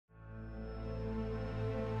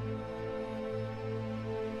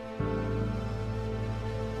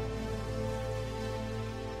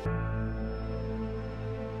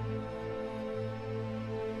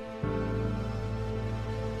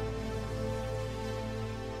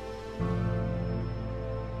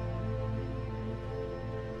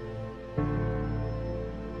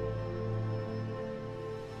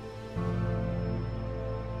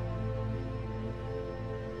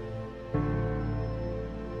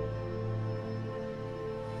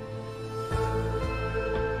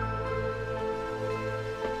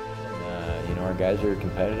guys are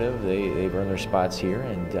competitive. They've earned their spots here,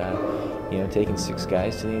 and you know, taking 6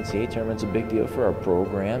 guys to the NCAA tournament's a big deal for our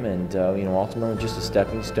program, and you know, ultimately just a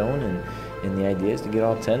stepping stone. And the idea is to get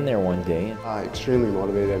all 10 there one day. Extremely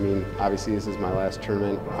motivated. I mean, obviously this is my last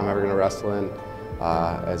tournament I'm ever going to wrestle in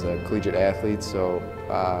as a collegiate athlete. So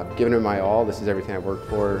giving it my all. This is everything I've worked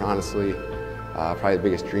for. Honestly, probably the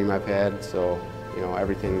biggest dream I've had. So you know,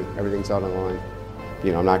 everything's out on the line.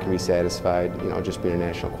 You know, I'm not going to be satisfied, you know, just being a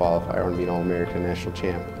national qualifier. I want to be an All-American national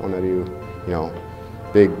champ. I want to do, you know,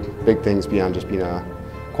 big things beyond just being a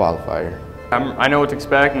qualifier. I know what to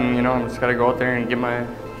expect, and you know, I'm just got to go out there and get my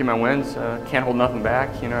wins. Can't hold nothing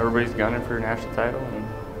back. You know, everybody's gunning for a national title and,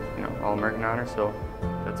 you know, All-American honor. So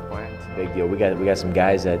that's the plan. It's a big deal. We got some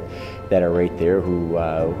guys that are right there who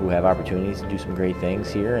have opportunities to do some great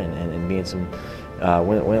things here and be in some.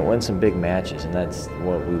 Win some big matches, and that's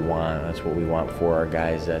what we want. That's what we want for our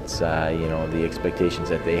guys. That's you know, the expectations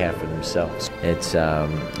that they have for themselves. It's a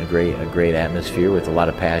great atmosphere with a lot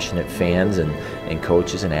of passionate fans and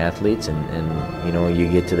coaches and athletes, and you know, you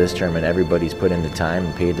get to this tournament, everybody's put in the time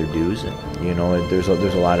and paid their dues, and you know, there's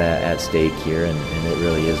a lot at stake here, and it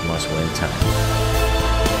really is must-win time.